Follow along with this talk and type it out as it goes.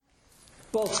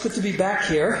Well, it's good to be back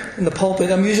here in the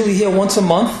pulpit. I'm usually here once a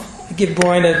month. I give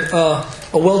Brian a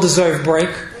well-deserved break.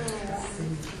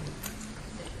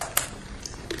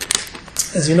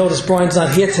 As you notice, Brian's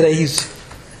not here today. He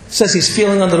says he's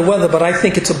feeling under the weather, but I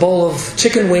think it's a bowl of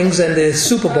chicken wings and the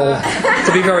Super Bowl,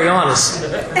 to be very honest.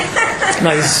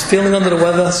 Now, he's feeling under the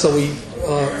weather, so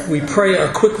we pray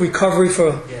a quick recovery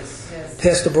for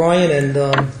Pastor Brian. And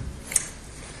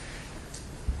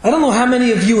I don't know how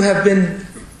many of you have been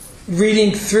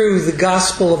reading through the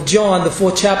Gospel of John, the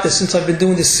 4th chapter, since I've been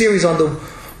doing this series on the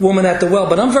woman at the well.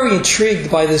 But I'm very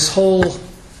intrigued by this whole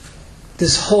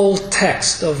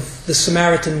text of the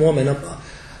Samaritan woman.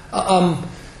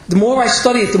 The more I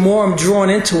study it, the more I'm drawn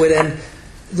into it, and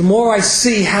the more I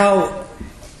see how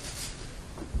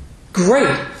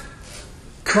great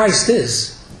Christ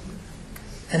is,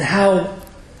 and how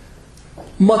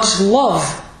much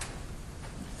love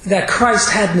that Christ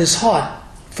had in his heart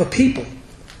for people.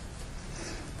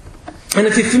 And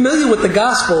if you're familiar with the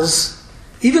Gospels,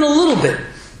 even a little bit,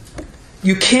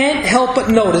 you can't help but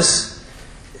notice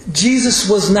Jesus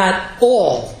was not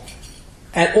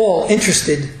at all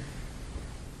interested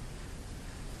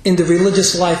in the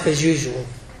religious life as usual.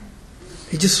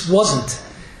 He just wasn't.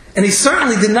 And he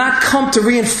certainly did not come to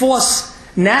reinforce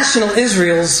national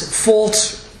Israel's failed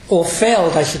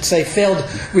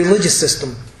religious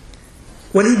system.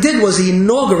 What he did was he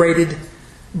inaugurated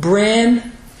brand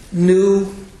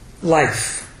new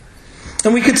life.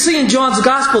 And we could see in John's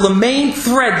Gospel the main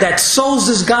thread that sews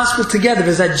this Gospel together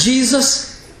is that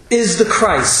Jesus is the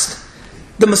Christ,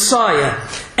 the Messiah.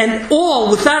 And all,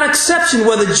 without exception,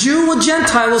 whether Jew or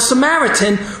Gentile or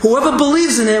Samaritan, whoever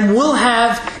believes in him will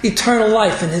have eternal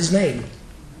life in his name.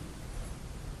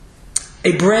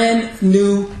 A brand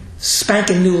new,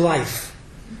 spanking new life.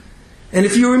 And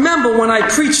if you remember when I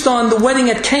preached on the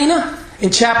wedding at Cana in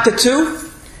chapter 2,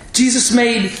 Jesus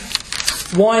made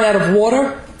wine out of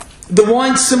water. The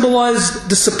wine symbolized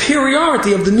the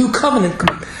superiority of the new covenant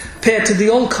compared to the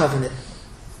old covenant.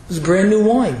 It was brand new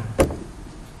wine.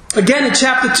 Again in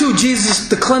chapter 2, Jesus,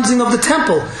 the cleansing of the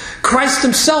temple. Christ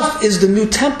himself is the new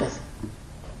temple.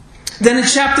 Then in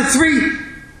chapter 3,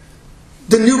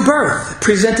 the new birth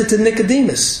presented to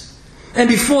Nicodemus. And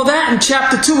before that, in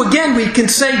chapter 2, again, we can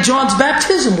say John's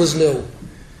baptism was new.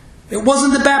 It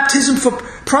wasn't the baptism for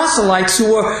proselytes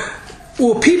who were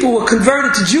people who were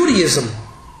converted to Judaism.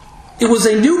 It was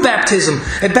a new baptism,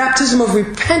 a baptism of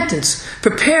repentance,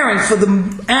 preparing for the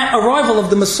arrival of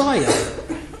the Messiah.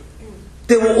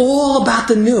 They were all about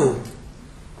the new.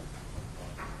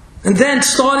 And then,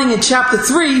 starting in chapter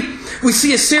 3, we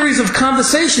see a series of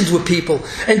conversations with people.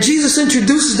 And Jesus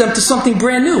introduces them to something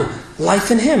brand new,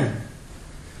 life in him.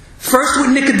 First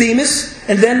with Nicodemus,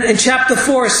 and then in chapter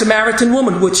 4, a Samaritan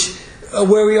woman,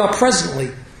 where we are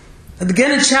presently. And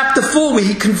again in chapter 4,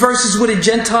 he converses with a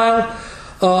Gentile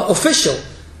official.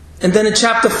 And then in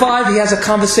chapter 5, he has a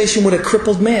conversation with a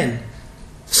crippled man.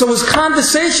 So his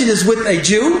conversation is with a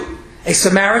Jew, a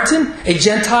Samaritan, a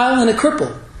Gentile, and a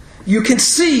cripple. You can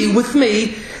see with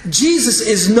me, Jesus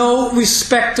is no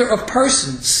respecter of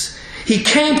persons. He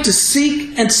came to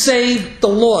seek and save the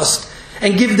lost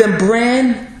and give them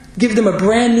a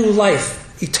brand new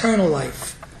life, eternal life.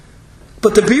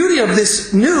 But the beauty of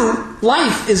this new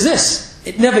life is this: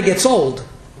 it never gets old.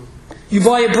 You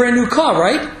buy a brand new car,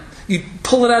 right? You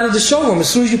pull it out of the showroom. As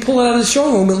soon as you pull it out of the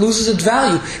showroom, it loses its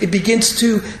value. It begins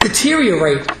to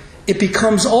deteriorate. It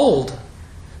becomes old.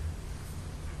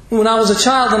 When I was a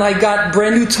child and I got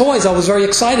brand new toys, I was very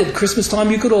excited. Christmas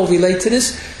time, you could all relate to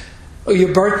this. Or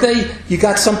your birthday, you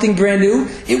got something brand new.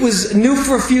 It was new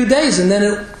for a few days, and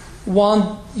then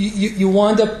you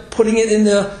wound up putting it in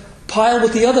the pile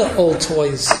with the other old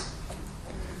toys.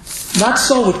 Not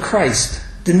so with Christ.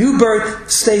 The new birth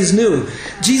stays new.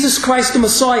 Jesus Christ the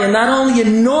Messiah not only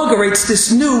inaugurates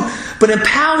this new, but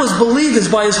empowers believers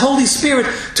by his Holy Spirit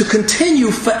to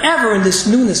continue forever in this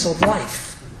newness of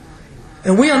life.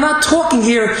 And we are not talking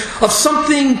here of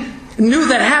something new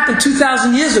that happened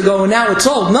 2,000 years ago and now it's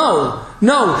old. No.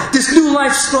 This new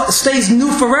life stays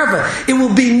new forever. It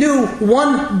will be new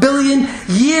 1 billion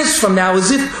years from now, as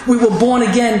if we were born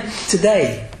again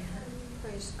today.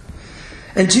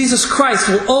 And Jesus Christ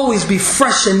will always be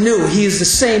fresh and new. He is the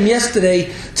same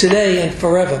yesterday, today, and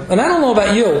forever. And I don't know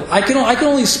about you. I can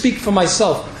only speak for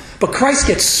myself. But Christ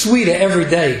gets sweeter every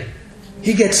day.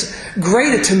 He gets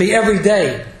greater to me every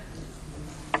day.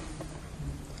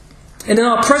 And in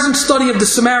our present study of the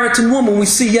Samaritan woman, we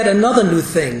see yet another new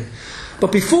thing.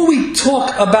 But before we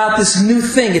talk about this new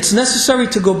thing, it's necessary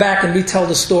to go back and retell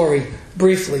the story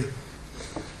briefly.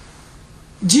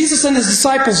 Jesus and his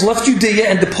disciples left Judea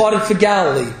and departed for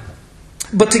Galilee.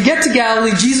 But to get to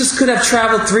Galilee, Jesus could have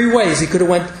traveled three ways. He could have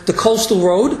went the coastal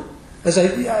road.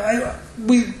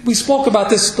 We spoke about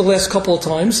this the last couple of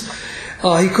times.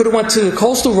 He could have went to the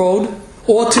coastal road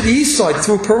or to the east side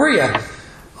through Perea,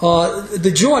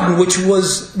 the Jordan, which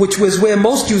was where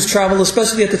most Jews traveled,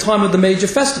 especially at the time of the major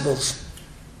festivals.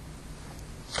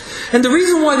 And the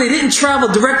reason why they didn't travel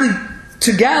directly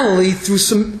to Galilee through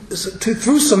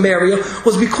Samaria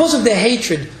was because of their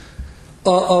hatred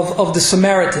of the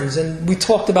Samaritans. And we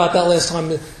talked about that last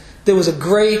time. There was a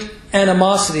great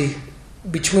animosity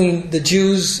between the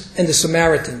Jews and the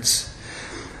Samaritans.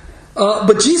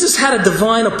 But Jesus had a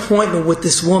divine appointment with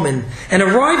this woman. And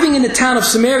arriving in the town of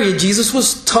Samaria, Jesus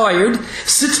was tired,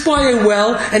 sits by a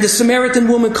well, and the Samaritan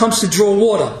woman comes to draw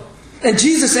water. And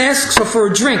Jesus asks her for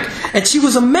a drink. And she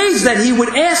was amazed that he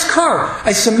would ask her,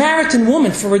 a Samaritan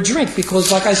woman, for a drink.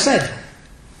 Because, like I said,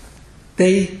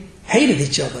 they hated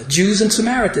each other, Jews and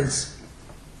Samaritans.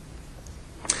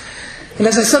 And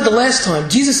as I said the last time,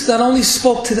 Jesus not only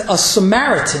spoke to a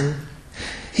Samaritan,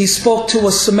 he spoke to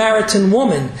a Samaritan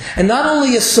woman. And not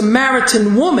only a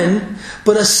Samaritan woman,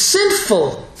 but a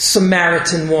sinful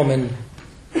Samaritan woman.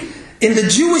 In the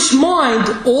Jewish mind,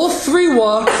 all three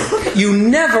were, you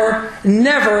never,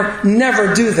 never,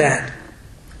 never do that.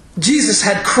 Jesus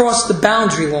had crossed the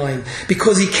boundary line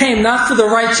because he came not for the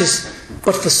righteous,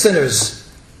 but for sinners.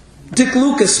 Dick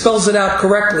Lucas spells it out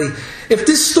correctly. If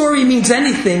this story means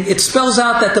anything, it spells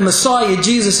out that the Messiah,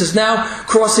 Jesus, is now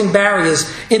crossing barriers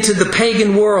into the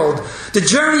pagan world. The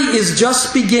journey is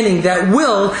just beginning that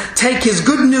will take his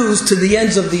good news to the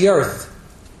ends of the earth.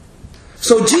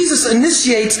 So Jesus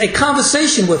initiates a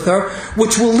conversation with her,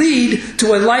 which will lead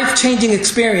to a life-changing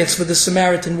experience for the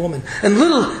Samaritan woman. And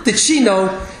little did she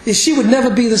know is she would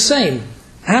never be the same.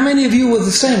 How many of you were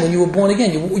the same when you were born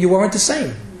again? You weren't the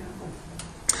same.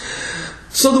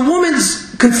 So the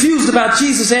woman's confused about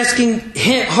Jesus asking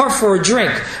her for a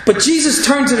drink. But Jesus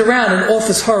turns it around and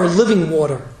offers her living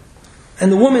water.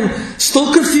 And the woman,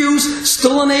 still confused,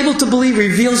 still unable to believe,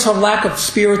 reveals her lack of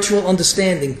spiritual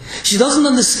understanding. She doesn't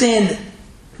understand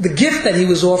the gift that he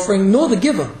was offering, nor the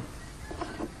giver.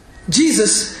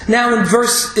 Jesus, now in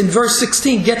verse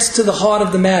 16, gets to the heart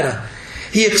of the matter.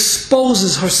 He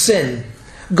exposes her sin.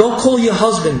 Go call your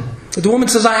husband. The woman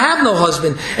says, I have no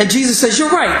husband. And Jesus says, you're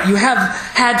right. You have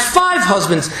had 5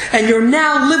 husbands, and you're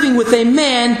now living with a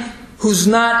man who's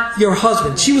not your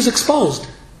husband. She was exposed.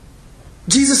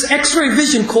 Jesus' X-ray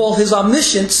vision, called his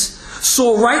omniscience,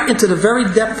 saw right into the very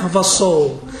depth of her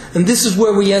soul. And this is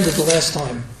where we ended the last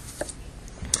time.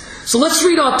 So let's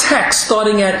read our text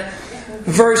starting at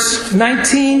verse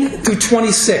 19 through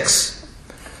 26.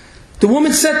 The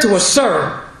woman said to her,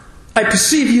 Sir, I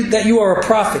perceive that you are a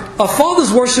prophet. Our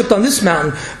fathers worshipped on this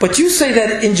mountain, but you say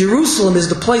that in Jerusalem is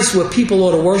the place where people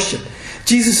ought to worship.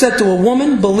 Jesus said to a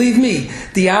woman, Believe me,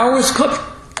 the hour is coming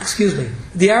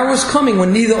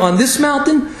when neither on this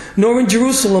mountain nor in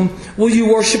Jerusalem will you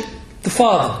worship the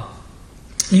Father.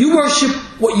 You worship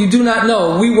what you do not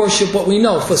know. We worship what we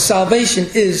know, for salvation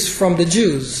is from the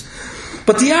Jews.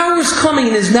 But the hour is coming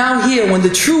and is now here when the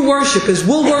true worshippers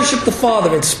will worship the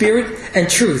Father in spirit and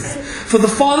truth. For the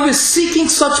Father is seeking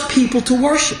such people to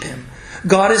worship Him.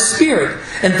 God is spirit,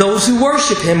 and those who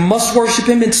worship Him must worship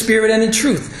Him in spirit and in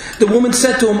truth. The woman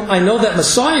said to him, I know that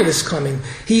Messiah is coming.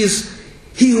 He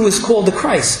who is called the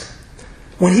Christ.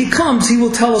 When He comes, He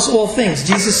will tell us all things.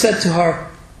 Jesus said to her,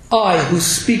 I who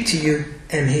speak to you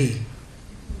am He.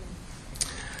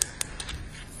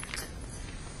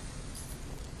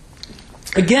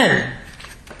 Again,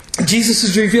 Jesus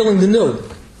is revealing the new.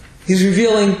 He's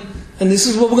revealing, and this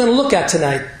is what we're going to look at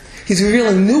tonight. He's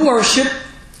revealing new worship,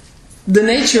 the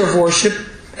nature of worship,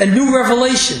 and new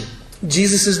revelation.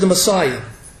 Jesus is the Messiah.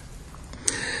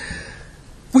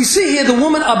 We see here the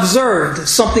woman observed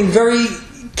something very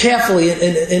carefully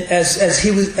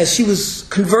as she was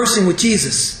conversing with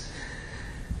Jesus.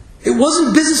 It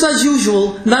wasn't business as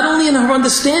usual, not only in her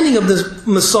understanding of the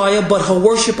Messiah, but her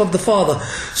worship of the Father.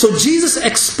 So Jesus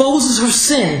exposes her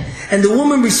sin, and the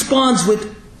woman responds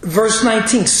with verse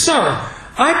 19, Sir,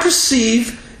 I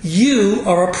perceive you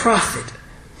are a prophet.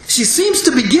 She seems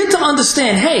to begin to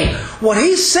understand, hey, what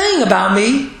he's saying about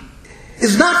me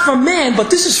is not from man, but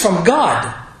this is from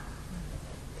God.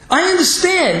 I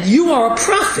understand you are a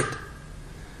prophet.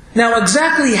 Now,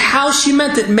 exactly how she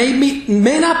meant it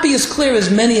may not be as clear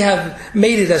as many have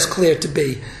made it as clear to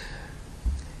be.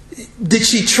 Did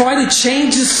she try to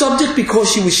change the subject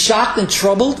because she was shocked and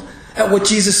troubled at what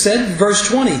Jesus said? Verse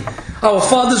 20. Our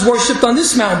fathers worshipped on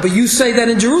this mountain, but you say that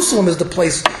in Jerusalem is the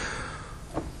place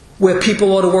where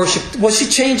people ought to worship. Was she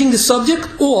changing the subject?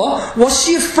 Or was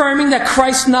she affirming that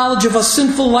Christ's knowledge of her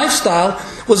sinful lifestyle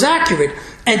was accurate?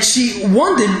 And she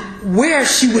wondered where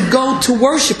she would go to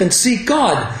worship and seek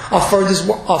God. Our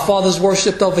fathers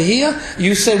worshipped over here.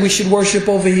 You say we should worship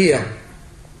over here.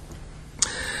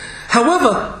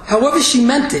 However she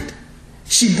meant it,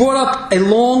 she brought up a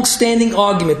long-standing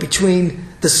argument between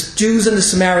the Jews and the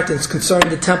Samaritans concerning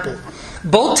the temple.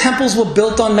 Both temples were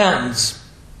built on mountains.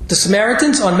 The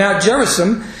Samaritans on Mount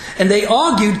Gerizim, and they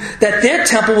argued that their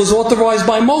temple was authorized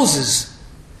by Moses,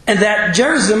 and that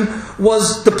Gerizim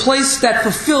was the place that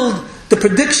fulfilled the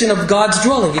prediction of God's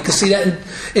dwelling. You can see that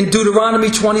in Deuteronomy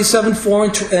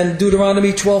 27:4 and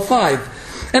Deuteronomy 12:5.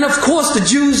 And of course, the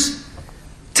Jews'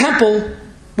 temple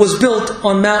was built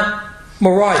on Mount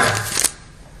Moriah.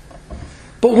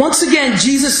 But once again,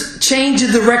 Jesus changed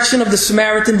the direction of the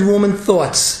Samaritan woman's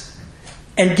thoughts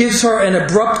and gives her an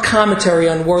abrupt commentary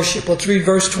on worship. Let's read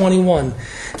verse 21.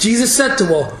 Jesus said to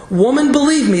her, "Woman,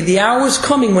 believe me, the hour is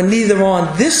coming when neither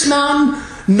on this mountain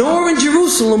nor in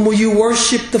Jerusalem will you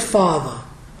worship the Father."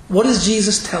 What is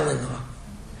Jesus telling her?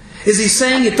 Is he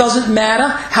saying it doesn't matter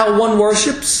how one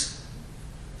worships?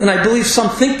 And I believe some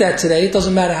think that today. It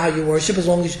doesn't matter how you worship as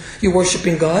long as you're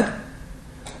worshiping God.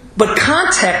 But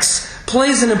context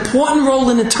plays an important role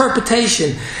in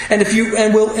interpretation, and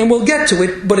we'll get to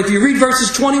it. But if you read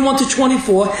verses 21 to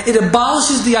 24, it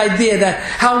abolishes the idea that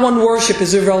how one worship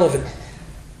is irrelevant.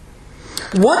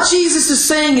 What Jesus is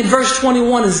saying in verse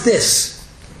 21 is this: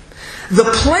 the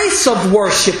place of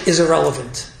worship is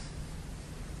irrelevant.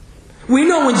 We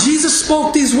know when Jesus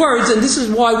spoke these words, and this is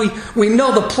why we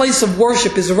know the place of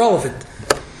worship is irrelevant.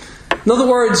 In other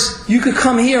words, you could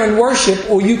come here and worship,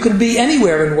 or you could be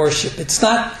anywhere and worship. It's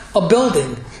not a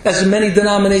building, as many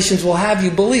denominations will have you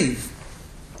believe.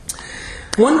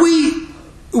 When we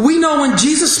know when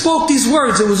Jesus spoke these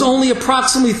words, it was only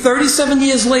approximately 37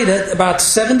 years later, about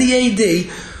 70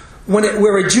 AD,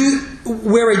 where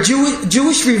a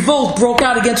Jewish revolt broke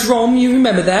out against Rome. You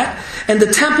remember that? And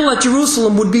the temple at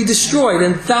Jerusalem would be destroyed,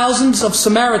 and thousands of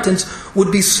Samaritans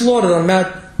would be slaughtered on Mount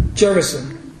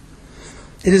Gerizim.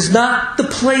 It is not the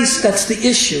place that's the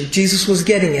issue Jesus was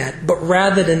getting at, but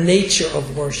rather the nature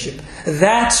of worship.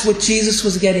 That's what Jesus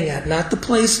was getting at. Not the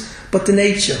place, but the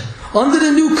nature. Under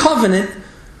the new covenant,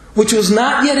 which was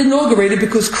not yet inaugurated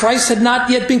because Christ had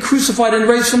not yet been crucified and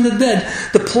raised from the dead,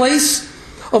 the place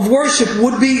of worship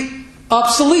would be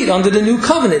obsolete under the new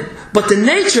covenant. But the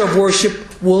nature of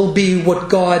worship will be what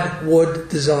God would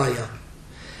desire.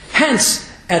 Hence,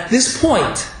 at this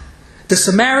point, the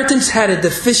Samaritans had a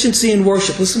deficiency in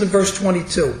worship. Listen to verse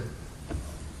 22.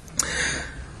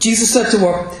 Jesus said to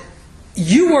her,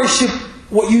 "You worship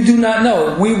what you do not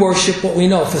know. We worship what we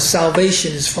know, for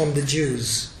salvation is from the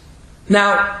Jews."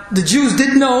 Now, the Jews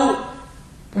did know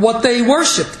what they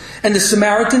worshipped, and the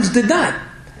Samaritans did not.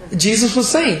 Jesus was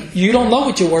saying, you don't know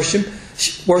what you're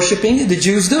worshiping, the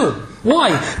Jews do.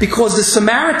 Why? Because the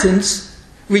Samaritans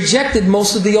rejected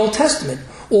most of the Old Testament.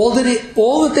 All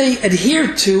that they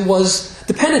adhered to was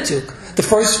the Pentateuch, the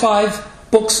first 5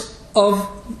 books of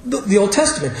the Old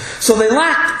Testament. So they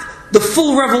lacked the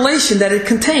full revelation that it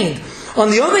contained.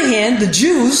 On the other hand, the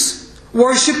Jews'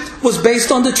 worship was based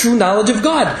on the true knowledge of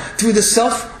God through the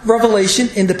self-revelation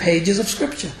in the pages of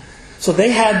Scripture. So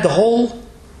they had the whole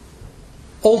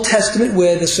Old Testament,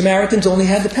 where the Samaritans only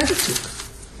had the Pentateuch.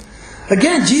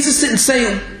 Again, Jesus didn't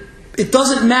say it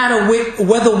doesn't matter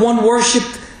whether one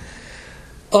worshipped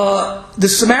the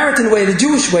Samaritan way or the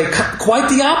Jewish way. Quite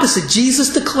the opposite. Jesus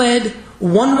declared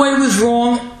one way was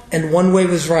wrong and one way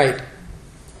was right.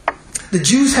 The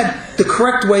Jews had the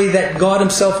correct way that God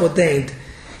himself ordained.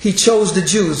 He chose the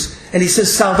Jews. And he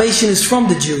says salvation is from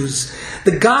the Jews.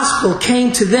 The gospel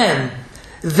came to them,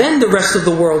 then the rest of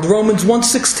the world. Romans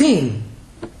 1:16.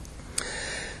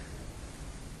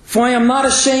 For I am not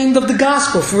ashamed of the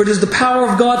gospel, for it is the power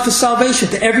of God for salvation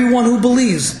to everyone who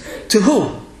believes. To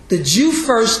who? The Jew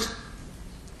first,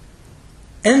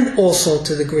 and also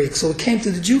to the Greek. So it came to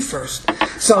the Jew first.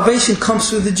 Salvation comes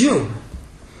through the Jew.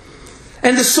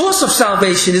 And the source of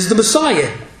salvation is the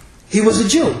Messiah. He was a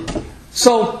Jew.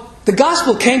 So the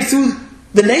gospel came through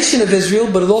the nation of Israel,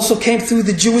 but it also came through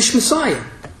the Jewish Messiah.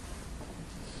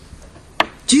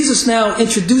 Jesus now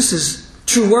introduces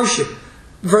true worship.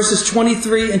 Verses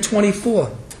 23 and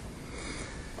 24.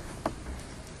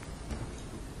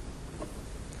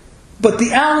 But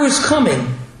the hour is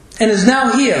coming, and is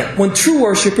now here, when true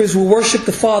worshippers will worship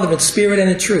the Father in spirit and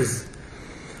in truth.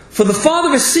 For the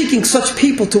Father is seeking such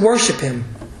people to worship Him.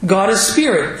 God is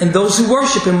spirit, and those who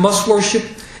worship Him must worship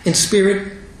in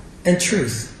spirit and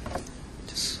truth.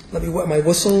 Just let me wet my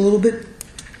whistle a little bit.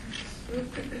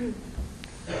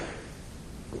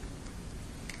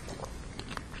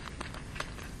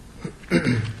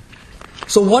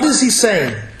 So what is he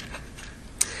saying?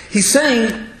 He's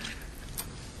saying,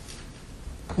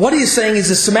 what he is saying is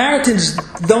the Samaritans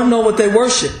don't know what they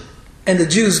worship, and the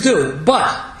Jews do.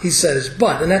 But, he says,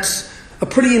 and that's a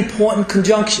pretty important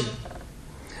conjunction.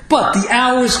 But the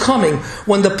hour is coming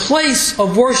when the place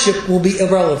of worship will be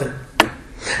irrelevant.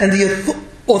 And the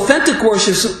authentic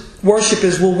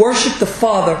worshipers will worship the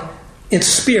Father in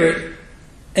spirit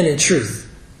and in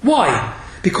truth. Why?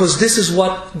 Because this is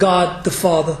what God the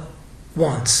Father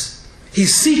wants.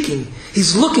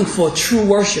 He's looking for true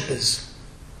worshipers.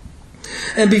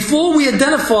 And before we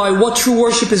identify what true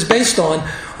worship is based on,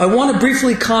 I want to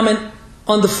briefly comment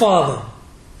on the Father.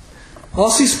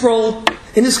 R.C. Sproul,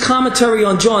 in his commentary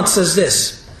on John, says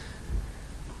this.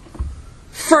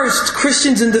 First,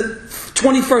 Christians in the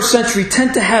 21st century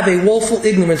tend to have a woeful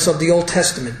ignorance of the Old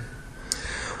Testament.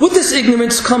 With this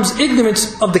ignorance comes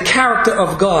ignorance of the character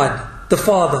of God, the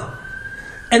Father.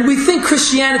 And we think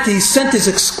Christianity centers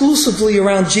exclusively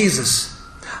around Jesus.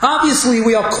 Obviously,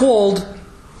 we are called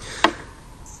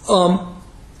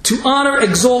to honor,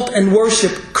 exalt, and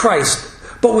worship Christ.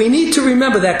 But we need to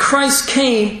remember that Christ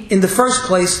came in the first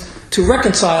place to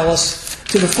reconcile us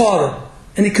to the Father.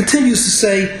 And he continues to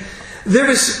say, there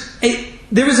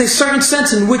is a certain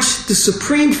sense in which the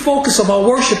supreme focus of our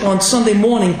worship on Sunday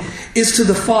morning is to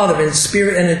the Father in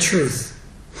spirit and in truth.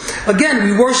 Again,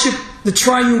 we worship the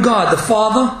triune God, the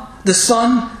Father, the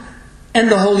Son, and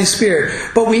the Holy Spirit.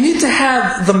 But we need to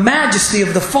have the majesty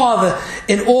of the Father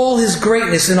in all His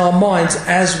greatness in our minds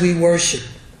as we worship.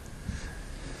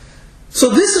 So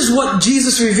this is what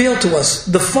Jesus revealed to us.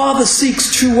 The Father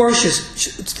seeks true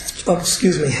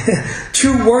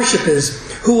true worshipers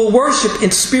who will worship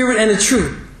in spirit and in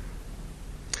truth.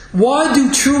 Why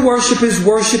do true worshipers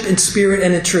worship in spirit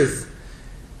and in truth?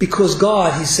 Because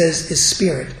God, he says, is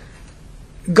spirit.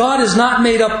 God is not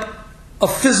made up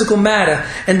of physical matter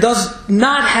and does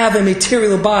not have a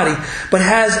material body, but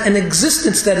has an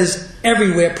existence that is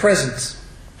everywhere present.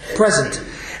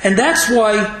 And that's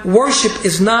why worship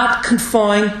is not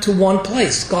confined to one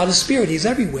place. God is spirit. He's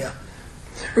everywhere.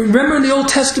 Remember in the Old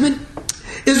Testament,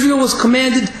 Israel was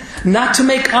commanded not to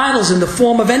make idols in the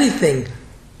form of anything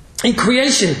in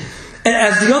creation,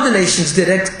 as the other nations did.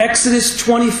 Exodus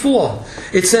 24.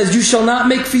 It says, "You shall not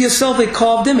make for yourself a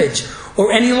carved image,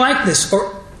 or any likeness,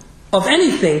 or of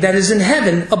anything that is in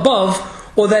heaven above,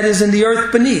 or that is in the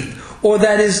earth beneath, or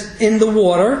that is in the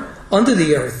water under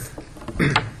the earth."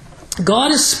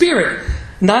 God is spirit,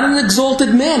 not an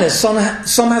exalted man, as some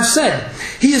have said.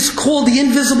 He is called the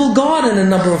invisible God in a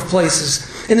number of places.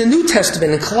 In the New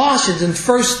Testament, in Colossians, in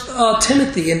 1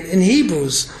 Timothy, in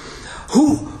Hebrews.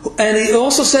 And he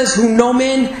also says, who no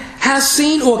man has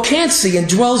seen or can see, and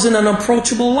dwells in an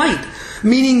unapproachable light.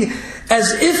 Meaning,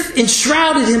 as if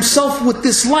enshrouded himself with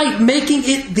this light, making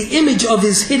it the image of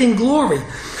his hidden glory.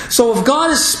 So if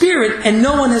God is spirit and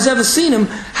no one has ever seen him,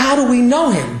 how do we know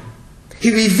him? He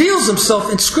reveals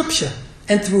himself in Scripture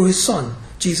and through his Son,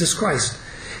 Jesus Christ.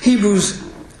 Hebrews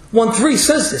 1:3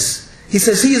 says this. He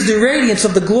says, he is the radiance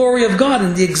of the glory of God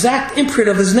and the exact imprint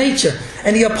of his nature,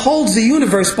 and he upholds the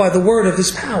universe by the word of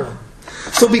his power.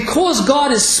 So because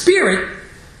God is spirit,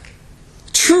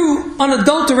 true,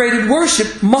 unadulterated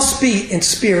worship must be in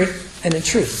spirit and in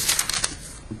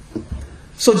truth.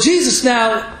 So Jesus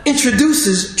now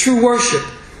introduces true worship,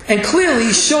 and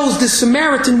clearly shows this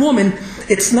Samaritan woman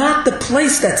it's not the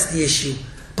place that's the issue,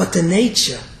 but the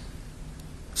nature.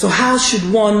 So how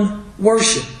should one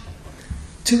worship?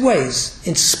 Two ways.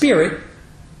 In spirit.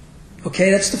 Okay,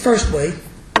 that's the first way.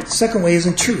 The second way is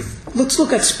in truth. Let's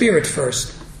look at spirit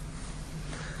first.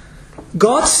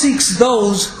 God seeks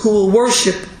those who will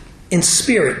worship in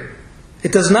spirit.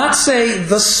 It does not say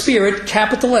the Spirit,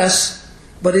 capital S,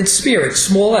 but in spirit,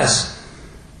 small s.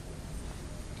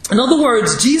 In other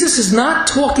words, Jesus is not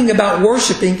talking about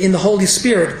worshiping in the Holy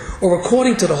Spirit or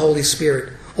according to the Holy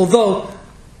Spirit, although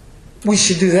we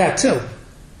should do that too.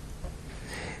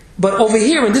 But over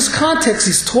here, in this context,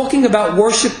 he's talking about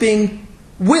worshiping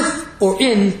with or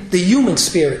in the human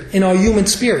spirit, in our human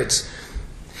spirits.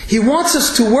 He wants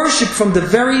us to worship from the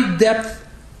very depth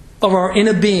of our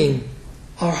inner being,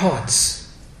 our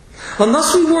hearts.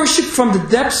 Unless we worship from the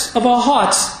depths of our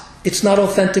hearts, it's not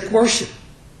authentic worship.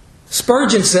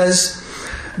 Spurgeon says,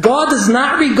 God does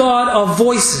not regard our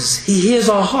voices, he hears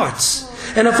our hearts.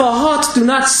 And if our hearts do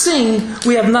not sing,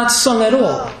 we have not sung at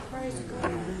all.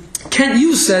 Kent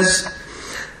Hughes says,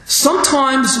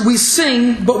 sometimes we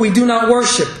sing, but we do not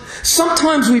worship.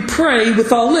 Sometimes we pray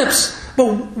with our lips,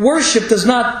 but worship does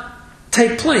not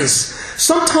take place.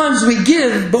 Sometimes we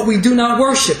give, but we do not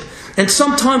worship. And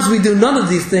sometimes we do none of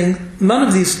these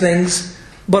things,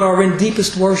 but are in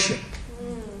deepest worship.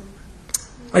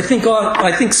 I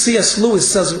think C.S. Lewis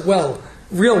says it well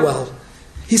real well.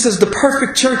 He says the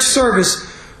perfect church service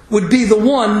would be the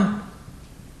one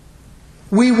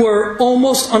we were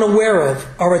almost unaware of.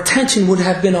 Our attention would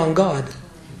have been on God.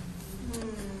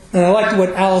 And I like what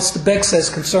Alistair Begg says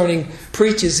concerning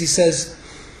preachers. He says,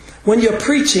 when you're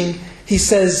preaching, he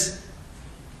says,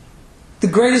 the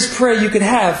greatest prayer you could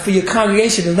have for your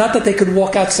congregation is not that they could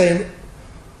walk out saying,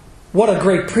 what a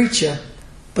great preacher,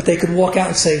 but they could walk out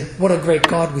and say, what a great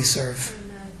God we serve.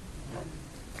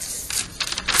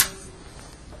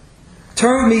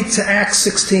 Turn with me to Acts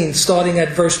 16, starting at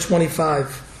verse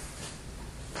 25.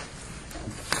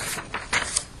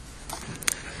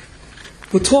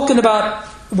 We're talking about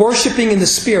worshiping in the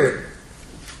Spirit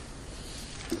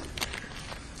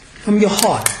from your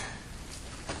heart.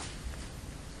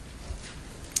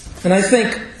 And I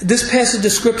think this passage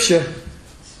of Scripture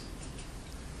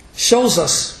shows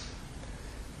us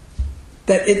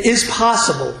that it is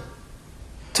possible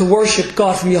to worship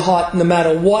God from your heart no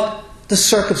matter what the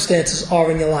circumstances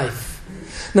are in your life.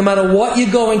 No matter what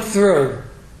you're going through.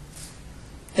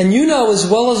 And you know as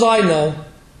well as I know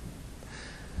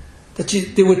that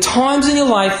there were times in your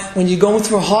life when you're going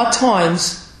through hard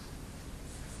times,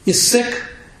 you're sick,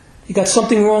 you got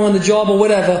something wrong on the job or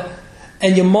whatever,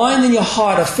 and your mind and your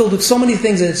heart are filled with so many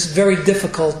things that it's very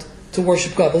difficult to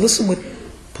worship God. But listen what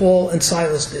Paul and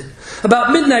Silas did.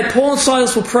 About midnight, Paul and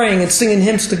Silas were praying and singing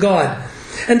hymns to God.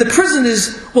 And the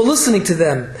prisoners were listening to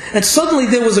them. And suddenly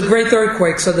there was a great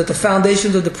earthquake, so that the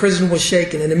foundations of the prison were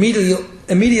shaken. And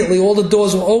immediately all the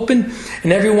doors were opened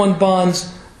and everyone's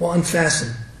bonds were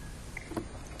unfastened.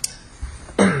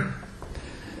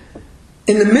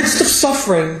 In the midst of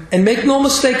suffering, and make no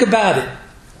mistake about it,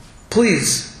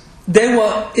 please, they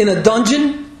were in a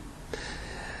dungeon.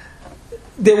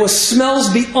 There were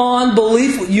smells beyond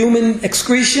belief, human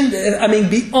excretion,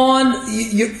 beyond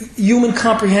human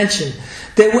comprehension.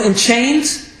 They were in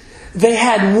chains. They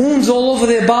had wounds all over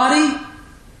their body.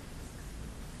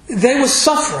 They were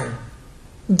suffering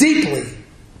deeply.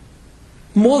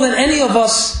 More than any of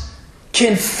us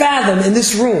can fathom in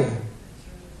this room.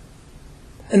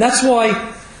 And that's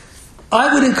why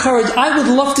I would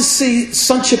love to see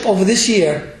Sonship over this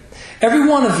year, every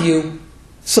one of you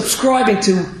subscribing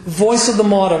to Voice of the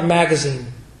Martyr magazine.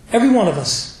 Every one of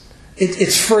us.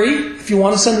 It's free. If you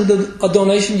want to send a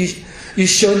donation, you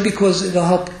should, because it'll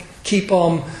help keep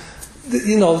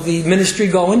the ministry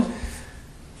going.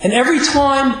 And every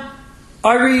time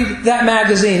I read that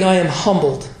magazine, I am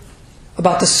humbled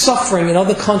about the suffering in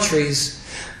other countries.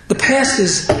 The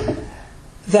pastors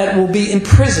that will be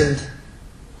imprisoned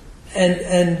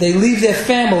and they leave their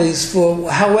families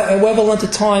for however length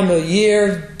of time, a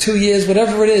year, 2 years,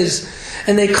 whatever it is,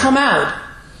 and they come out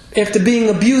after being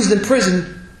abused in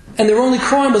prison, and their only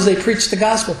crime was they preached the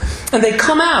gospel. And they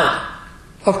come out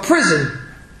of prison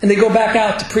and they go back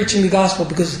out to preaching the gospel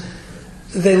because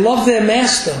they love their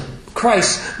master,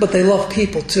 Christ, but they love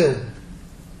people too.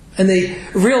 And they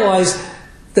realize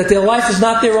that their life is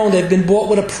not their own. They've been bought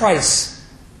with a price.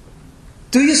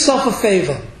 Do yourself a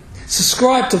favor.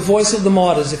 Subscribe to Voice of the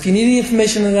Martyrs. If you need any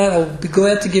information on that, I'll be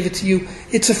glad to give it to you.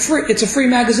 It's a free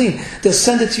magazine. They'll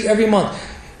send it to you every month.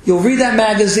 You'll read that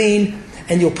magazine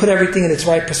and you'll put everything in its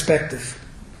right perspective.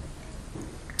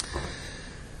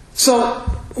 So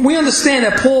we understand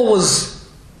that Paul was,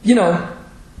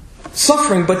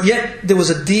 suffering, but yet there was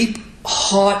a deep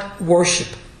heart worship.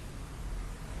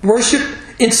 Worship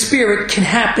in spirit can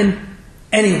happen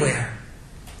anywhere.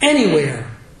 Anywhere.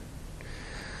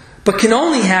 But can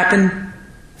only happen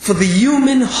for the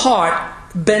human heart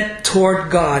bent toward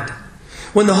God.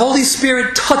 When the Holy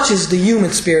Spirit touches the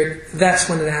human spirit, that's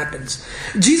when it happens.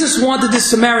 Jesus wanted this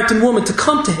Samaritan woman to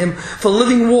come to him for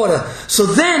living water. So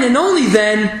then and only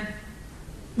then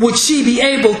would she be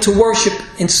able to worship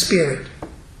in spirit.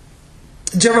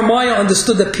 Jeremiah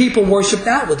understood that people worshipped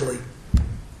outwardly,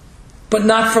 but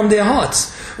not from their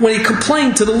hearts. When he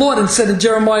complained to the Lord and said in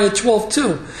Jeremiah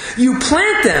 12:2, "You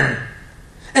plant them,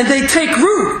 and they take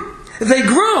root. They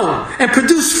grow and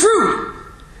produce fruit.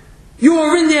 You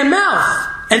are in their mouth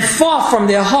and far from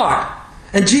their heart."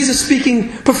 And Jesus,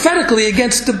 speaking prophetically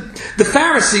against the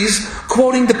Pharisees,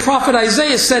 quoting the prophet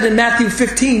Isaiah, said in Matthew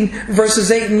 15,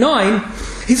 verses 8 and 9,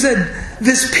 he said,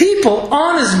 "This people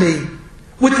honors me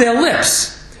with their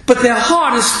lips, but their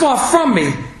heart is far from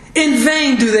me. In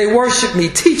vain do they worship me,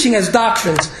 teaching as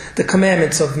doctrines the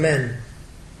commandments of men."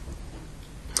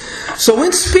 So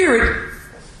in spirit,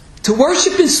 to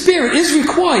worship in spirit is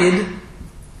required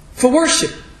for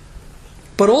worship,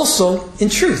 but also in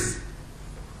truth.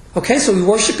 Okay, so we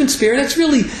worship in spirit. That's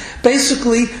really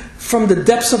basically from the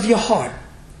depths of your heart.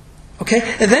 Okay,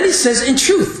 and then he says in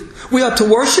truth. We are to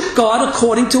worship God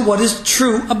according to what is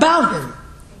true about Him.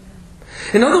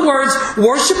 In other words,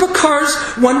 worship occurs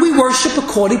when we worship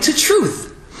according to truth.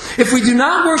 If we do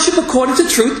not worship according to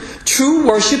truth, true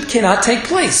worship cannot take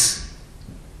place.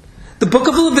 The book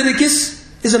of Leviticus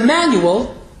is a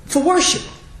manual for worship.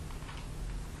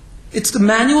 It's the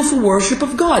manual for worship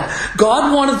of God.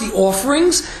 God wanted the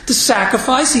offerings, the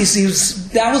sacrifice.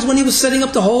 That was when he was setting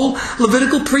up the whole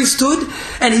Levitical priesthood,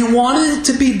 and he wanted it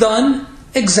to be done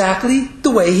exactly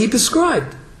the way he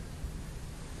prescribed.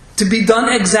 To be done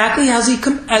exactly as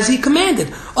he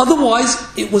commanded. Otherwise,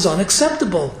 it was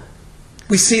unacceptable.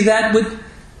 We see that with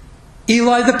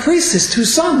Eli the priest, his two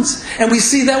sons. And we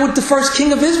see that with the first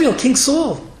king of Israel, King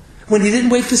Saul, when he didn't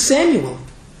wait for Samuel.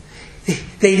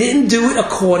 They didn't do it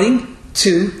according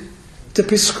to the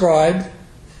prescribed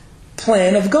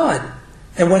plan of God.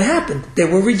 And what happened? They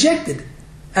were rejected.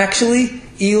 Actually,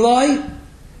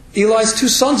 Eli's two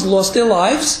sons lost their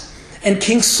lives, and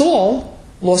King Saul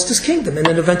lost his kingdom and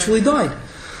then eventually died.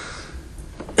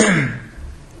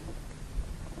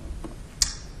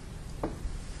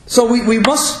 So we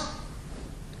must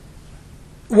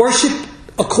worship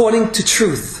according to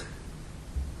truth.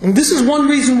 And this is one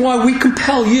reason why we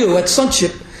compel you at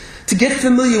Sonship to get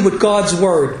familiar with God's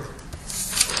Word.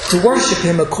 To worship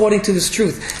Him according to His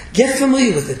truth. Get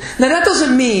familiar with it. Now that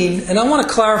doesn't mean, and I want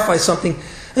to clarify something,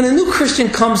 when a new Christian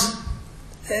comes,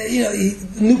 a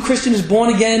new Christian is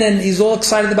born again and he's all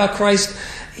excited about Christ,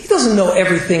 he doesn't know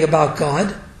everything about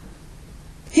God.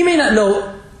 He may not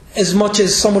know as much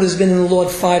as someone who's been in the Lord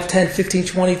 5, 10, 15,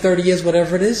 20, 30 years,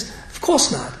 whatever it is. Of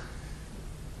course not.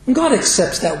 And God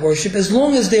accepts that worship as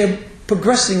long as they're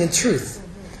progressing in truth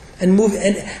and move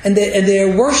and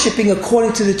they're worshiping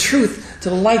according to the truth, to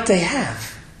the light they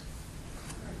have.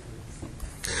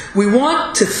 We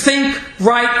want to think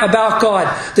right about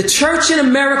God. The church in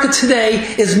America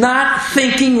today is not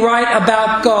thinking right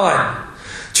about God.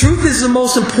 Truth is the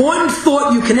most important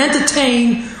thought you can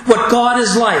entertain what God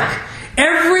is like.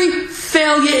 Every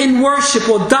failure in worship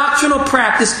or doctrinal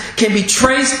practice can be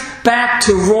traced back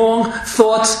to wrong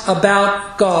thoughts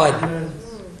about God.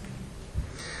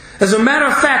 As a matter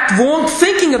of fact, wrong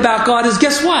thinking about God is,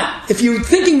 guess what? If you're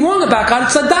thinking wrong about God,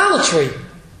 it's idolatry.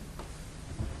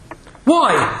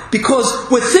 Why? Because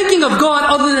we're thinking of God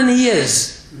other than He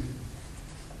is.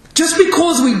 Just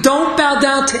because we don't bow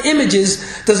down to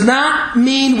images does not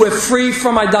mean we're free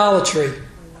from idolatry.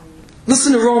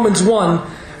 Listen to Romans 1,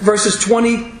 verses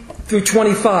 20 through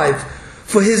 25.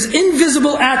 For His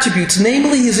invisible attributes,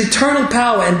 namely His eternal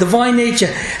power and divine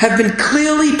nature, have been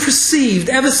clearly perceived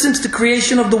ever since the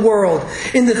creation of the world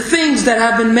in the things that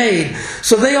have been made.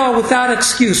 So they are without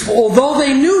excuse. For although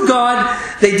they knew God,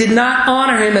 they did not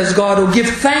honor Him as God or give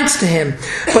thanks to Him.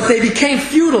 But they became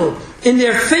futile in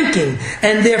their thinking,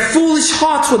 and their foolish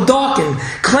hearts were darkened.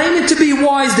 Claiming to be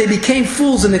wise, they became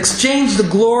fools and exchanged the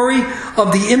glory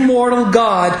of the immortal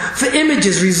God for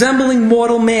images resembling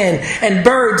mortal man, and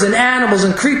birds and animals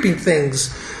and creeping things.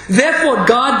 Therefore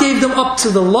God gave them up to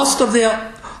the lust of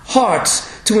their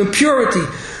hearts, to impurity,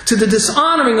 to the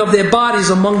dishonoring of their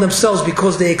bodies among themselves,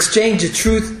 because they exchanged the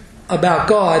truth about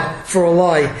God for a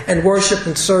lie, and worshipped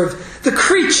and served the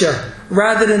creature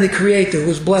rather than the Creator,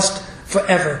 who is blessed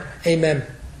forever. Amen.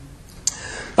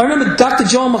 I remember Dr.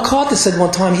 John MacArthur said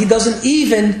one time he doesn't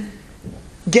even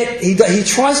he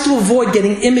tries to avoid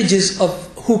getting images of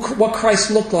what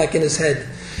Christ looked like in his head,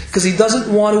 because he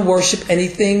doesn't want to worship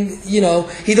anything, he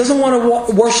doesn't want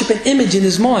to worship an image in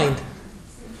his mind.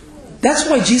 That's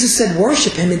why Jesus said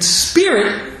worship Him in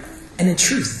spirit and in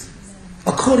truth,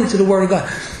 according to the Word of God.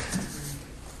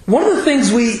 One of the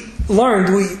things we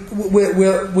learned,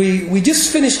 we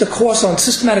just finished a course on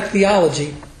systematic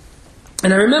theology.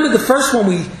 And I remember the first one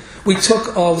we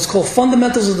took was called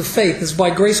Fundamentals of the Faith. It's by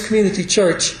Grace Community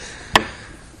Church.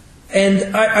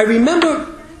 And I remember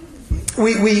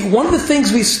one of the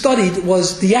things we studied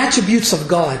was the attributes of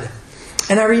God.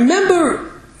 And I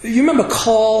remember, you remember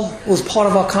Carl was part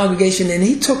of our congregation, and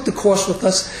he took the course with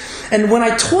us. And when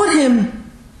I taught him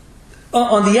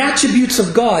on the attributes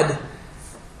of God,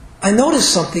 I noticed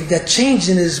something that changed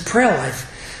in his prayer life.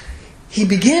 He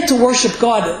began to worship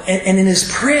God, and in his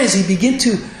prayers he began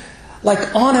to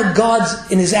honor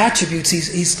God in His attributes.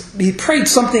 He prayed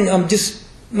something, I'm just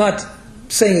not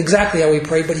saying exactly how he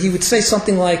prayed, but he would say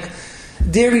something like,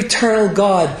 "Dear eternal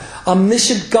God,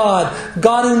 omniscient God,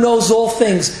 God who knows all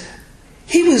things."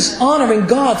 He was honoring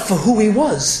God for who He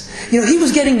was. He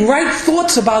was getting right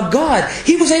thoughts about God.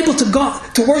 He was able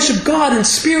to worship God in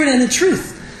spirit and in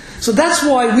truth. So that's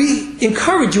why we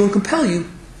encourage you and compel you,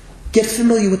 get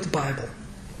familiar with the Bible.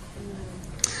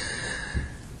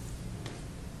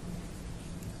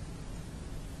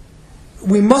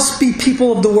 we must be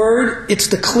people of the Word. It's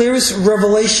the clearest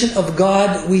revelation of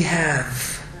God we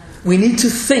have. We need to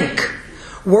think.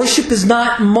 Worship is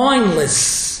not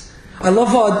mindless. I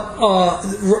love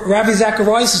Rabbi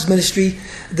Zacharias' ministry.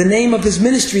 The name of his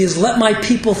ministry is Let My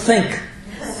People Think.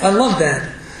 I love that.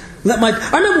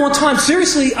 I remember one time,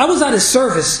 seriously, I was at his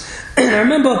service, and I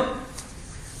remember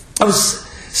I was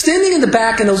standing in the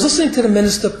back, and I was listening to the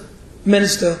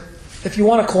minister, if you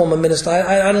want to call him a minister.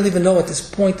 I don't even know at this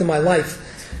point in my life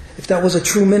if that was a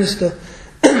true minister.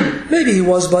 Maybe he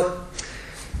was, but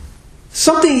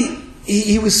something,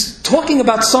 he was talking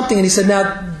about something, and he said,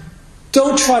 now,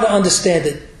 don't try to understand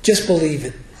it, just believe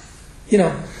it.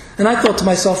 And I thought to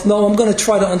myself, no, I'm going to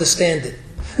try to understand it.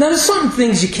 Now, there's certain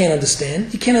things you can't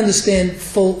understand. You can't understand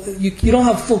you don't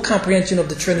have full comprehension of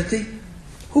the Trinity.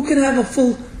 Who can have a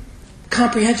full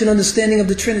comprehension, understanding of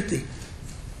the Trinity?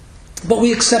 But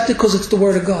we accept it because it's the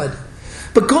Word of God.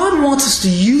 But God wants us to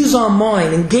use our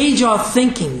mind, engage our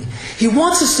thinking. He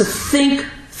wants us to think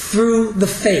through the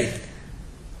faith.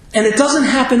 And it doesn't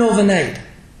happen overnight.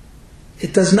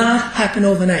 It does not happen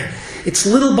overnight. It's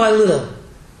little by little.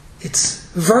 It's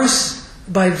verse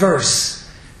by verse.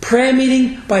 Prayer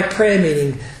meeting by prayer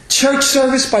meeting. Church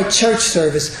service by church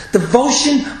service.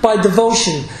 Devotion by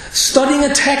devotion. Studying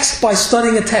a text by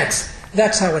studying a text.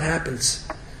 That's how it happens.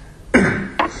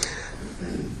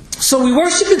 So we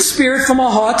worship in spirit from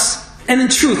our hearts and in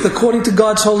truth according to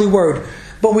God's holy word.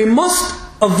 But we must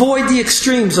avoid the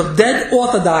extremes of dead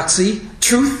orthodoxy,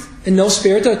 truth and no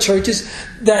spirit. There are churches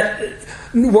that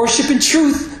worship in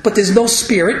truth, but there's no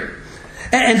spirit.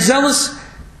 And zealous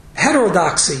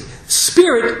heterodoxy.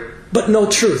 Spirit, but no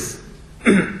truth.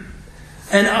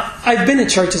 And I've been in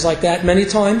churches like that many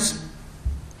times.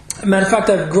 Matter of fact,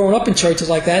 I've grown up in churches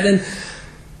like that. And,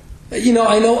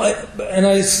 I know, and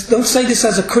I don't say this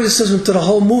as a criticism to the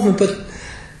whole movement, but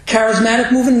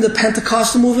charismatic movement and the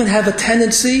Pentecostal movement have a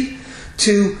tendency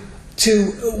to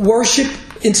worship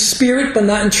in spirit, but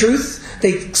not in truth.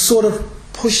 They sort of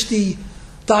push the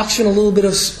doctrine a little bit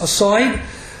aside.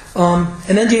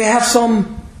 And then you have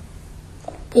some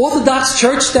Orthodox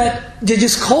church that they're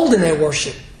just cold in their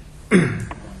worship.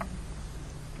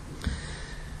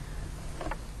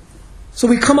 So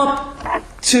we come up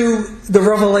to the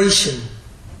revelation.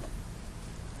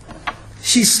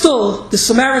 The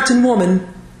Samaritan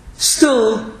woman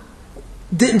still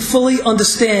didn't fully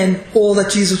understand all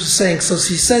that Jesus was saying. So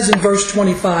she says in verse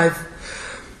 25,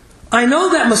 I know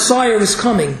that Messiah is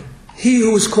coming, he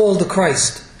who is called the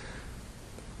Christ.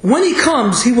 When he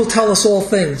comes, he will tell us all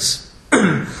things.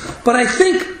 But I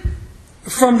think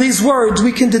from these words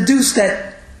we can deduce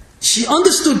that she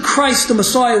understood Christ the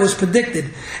Messiah was predicted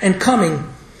and coming,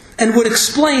 and would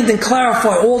explain and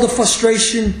clarify all the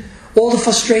frustrating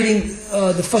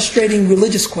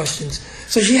religious questions.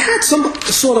 So she had some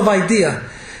sort of idea.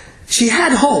 She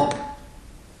had hope.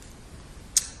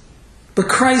 But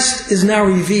Christ is now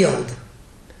revealed.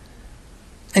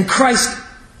 And Christ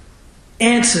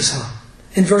answers her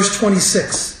in verse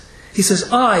 26. He says,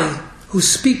 I who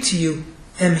speak to you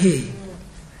am he.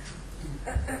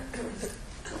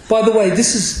 By the way,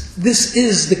 this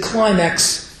is the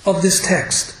climax of this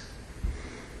text.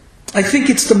 I think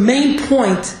it's the main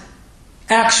point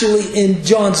actually in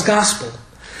John's Gospel.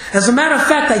 As a matter of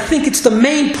fact, I think it's the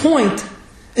main point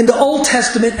in the Old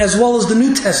Testament as well as the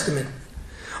New Testament.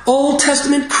 Old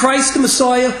Testament, Christ the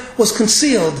Messiah was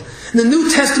concealed. In the New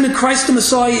Testament, Christ the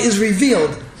Messiah is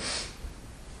revealed.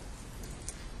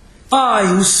 I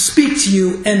who speak to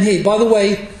you am he. By the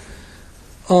way,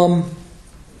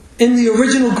 in the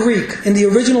original Greek, in the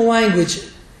original language,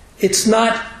 it's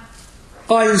not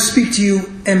I who speak to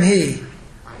you am he.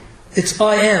 It's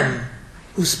I am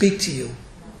who speak to you.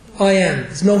 I am.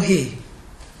 There's no he.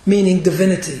 Meaning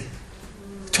divinity.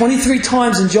 23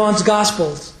 times in John's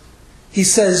Gospels, he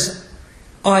says,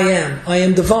 I am. I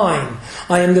am divine.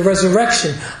 I am the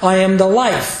resurrection. I am the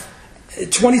life.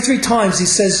 23 times he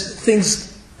says things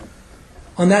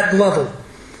on that level.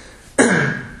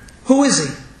 Who is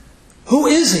he? Who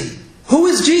is he? Who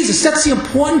is Jesus? That's the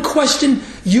important question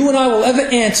you and I will ever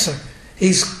answer.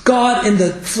 He's God in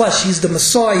the flesh. He's the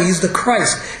Messiah. He's the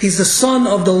Christ. He's the Son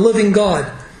of the living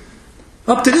God.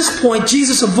 Up to this point,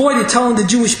 Jesus avoided telling the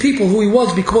Jewish people who he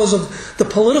was because of the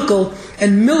political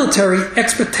and military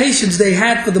expectations they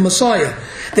had for the Messiah.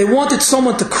 They wanted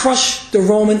someone to crush the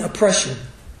Roman oppression.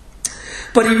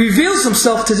 But he reveals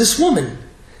himself to this woman,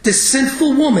 this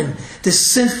sinful woman, this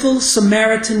sinful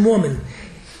Samaritan woman.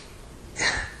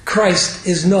 Christ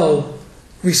is no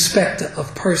respecter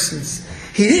of persons.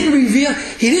 He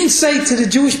didn't say to the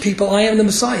Jewish people, I am the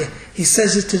Messiah. He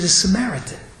says it to the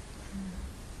Samaritan.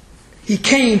 He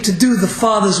came to do the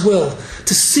Father's will,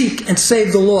 to seek and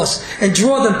save the lost and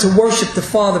draw them to worship the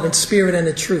Father in spirit and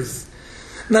in truth.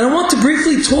 Now I want to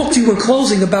briefly talk to you in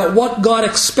closing about what God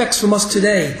expects from us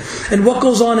today and what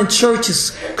goes on in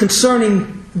churches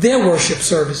concerning their worship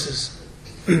services.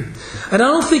 And I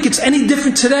don't think it's any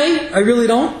different today, I really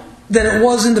don't, than it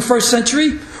was in the first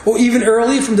century or even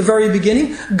earlier from the very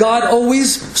beginning. God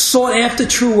always sought after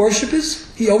true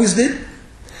worshipers. He always did.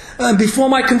 Before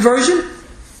my conversion,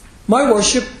 my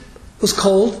worship was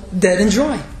cold, dead, and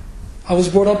dry. I was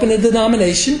brought up in a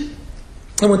denomination.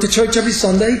 I went to church every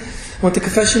Sunday. I went to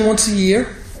confession once a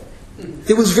year.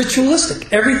 It was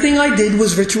ritualistic. Everything I did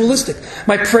was ritualistic.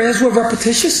 My prayers were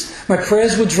repetitious. My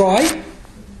prayers were dry.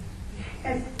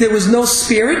 There was no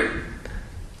spirit,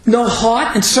 no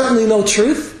heart, and certainly no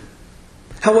truth.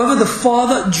 However, the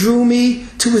Father drew me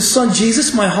to His Son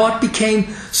Jesus. My heart became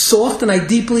soft, and I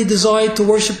deeply desired to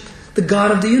worship the God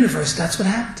of the universe. That's what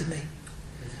happened to me.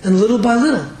 And little by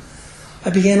little, I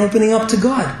began opening up to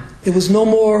God. It was no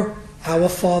more, Our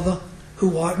Father,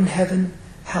 who art in heaven,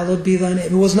 hallowed be thy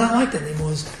name. It was not like that anymore.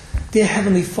 It was, Dear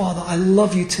Heavenly Father, I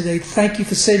love you today. Thank you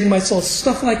for saving my soul.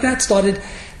 Stuff like that started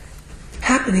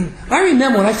happening. I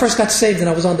remember when I first got saved and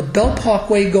I was on the Bell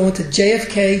Parkway going to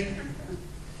JFK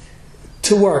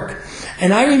to work.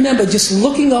 And I remember just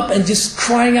looking up and just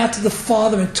crying out to the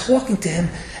Father and talking to Him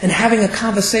and having a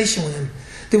conversation with Him.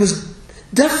 There was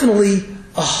definitely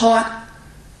a heart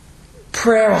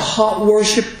prayer, a heart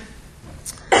worship.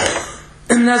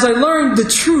 And as I learned the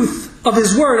truth of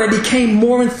His Word, I became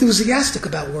more enthusiastic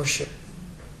about worship.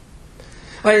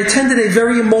 I attended a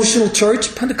very emotional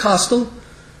church, Pentecostal,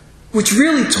 which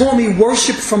really taught me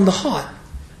worship from the heart.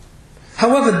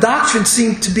 However, doctrine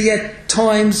seemed to be at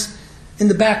times in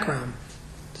the background.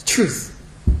 The truth.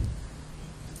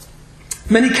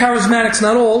 Many charismatics,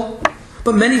 not all,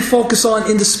 but many focus on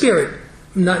in the spirit,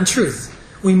 not in truth.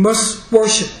 We must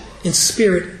worship in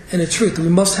spirit and in truth. We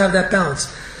must have that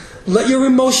balance. Let your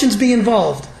emotions be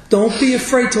involved. Don't be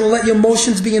afraid to let your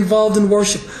emotions be involved in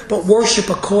worship, but worship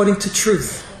according to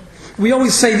truth. We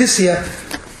always say this here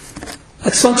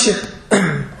at Sonship,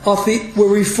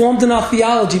 we're reformed in our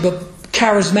theology, but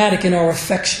charismatic in our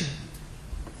affection.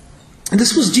 And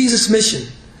this was Jesus'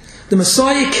 mission. The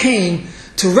Messiah came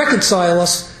to reconcile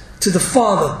us to the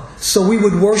Father so we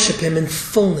would worship Him in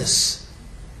fullness.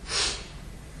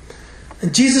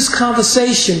 And Jesus'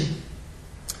 conversation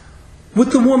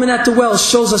with the woman at the well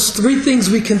shows us three things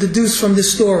we can deduce from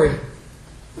this story.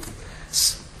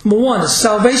 Number one,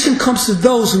 salvation comes to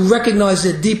those who recognize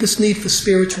their deepest need for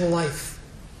spiritual life.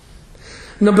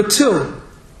 Number two,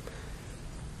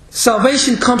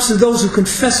 salvation comes to those who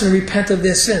confess and repent of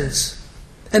their sins.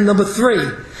 And number three,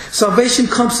 salvation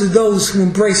comes to those who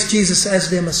embrace Jesus as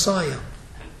their Messiah.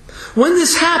 When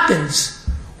this happens,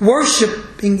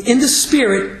 worshiping in the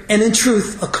Spirit and in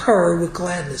truth occur with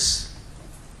gladness.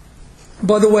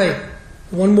 By the way,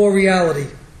 one more reality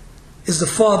is the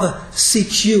Father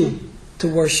seeks you to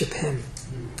worship Him.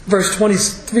 Verse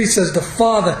 23 says the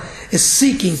Father is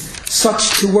seeking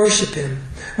such to worship Him.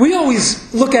 We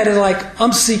always look at it like,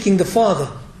 I'm seeking the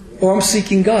Father or I'm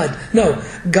seeking God. No,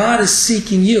 God is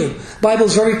seeking you. The Bible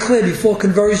is very clear before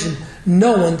conversion,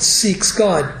 no one seeks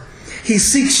God. He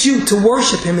seeks you to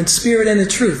worship Him in spirit and in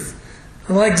truth.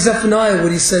 I like Zephaniah,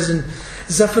 what he says in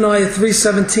Zephaniah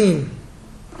 3:17.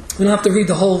 We don't have to read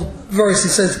the whole verse. He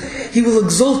says, He will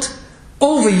exult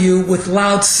over you with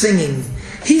loud singing.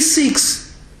 He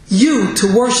seeks you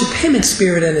to worship Him in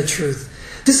spirit and in truth.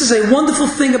 This is a wonderful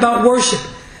thing about worship.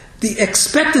 The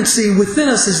expectancy within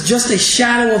us is just a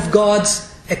shadow of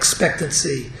God's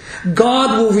expectancy.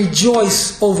 God will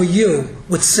rejoice over you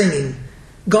with singing.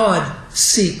 God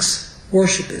seeks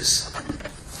worshipers.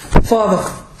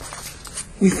 Father,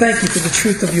 we thank you for the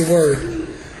truth of your word.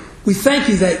 We thank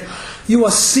you that you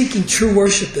are seeking true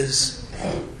worshipers.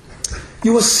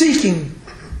 You are seeking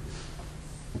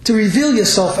to reveal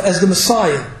yourself as the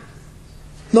Messiah,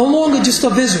 no longer just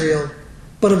of Israel,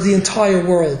 but of the entire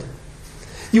world.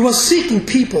 You are seeking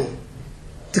people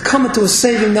to come into a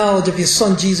saving knowledge of your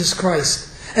Son, Jesus Christ,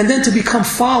 and then to become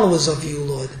followers of you,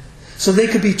 Lord, so they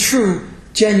could be true,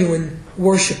 genuine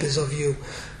worshipers of you.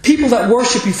 People that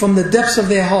worship you from the depths of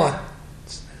their heart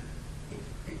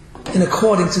and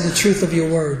according to the truth of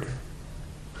your word.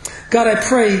 God, I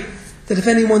pray that if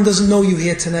anyone doesn't know you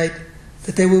here tonight,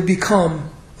 that they will become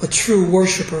a true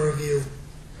worshiper of you.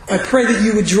 I pray that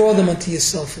you would draw them unto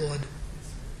yourself, Lord.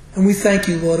 And we thank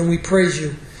you, Lord, and we praise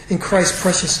you in Christ's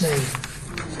precious name.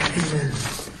 Amen.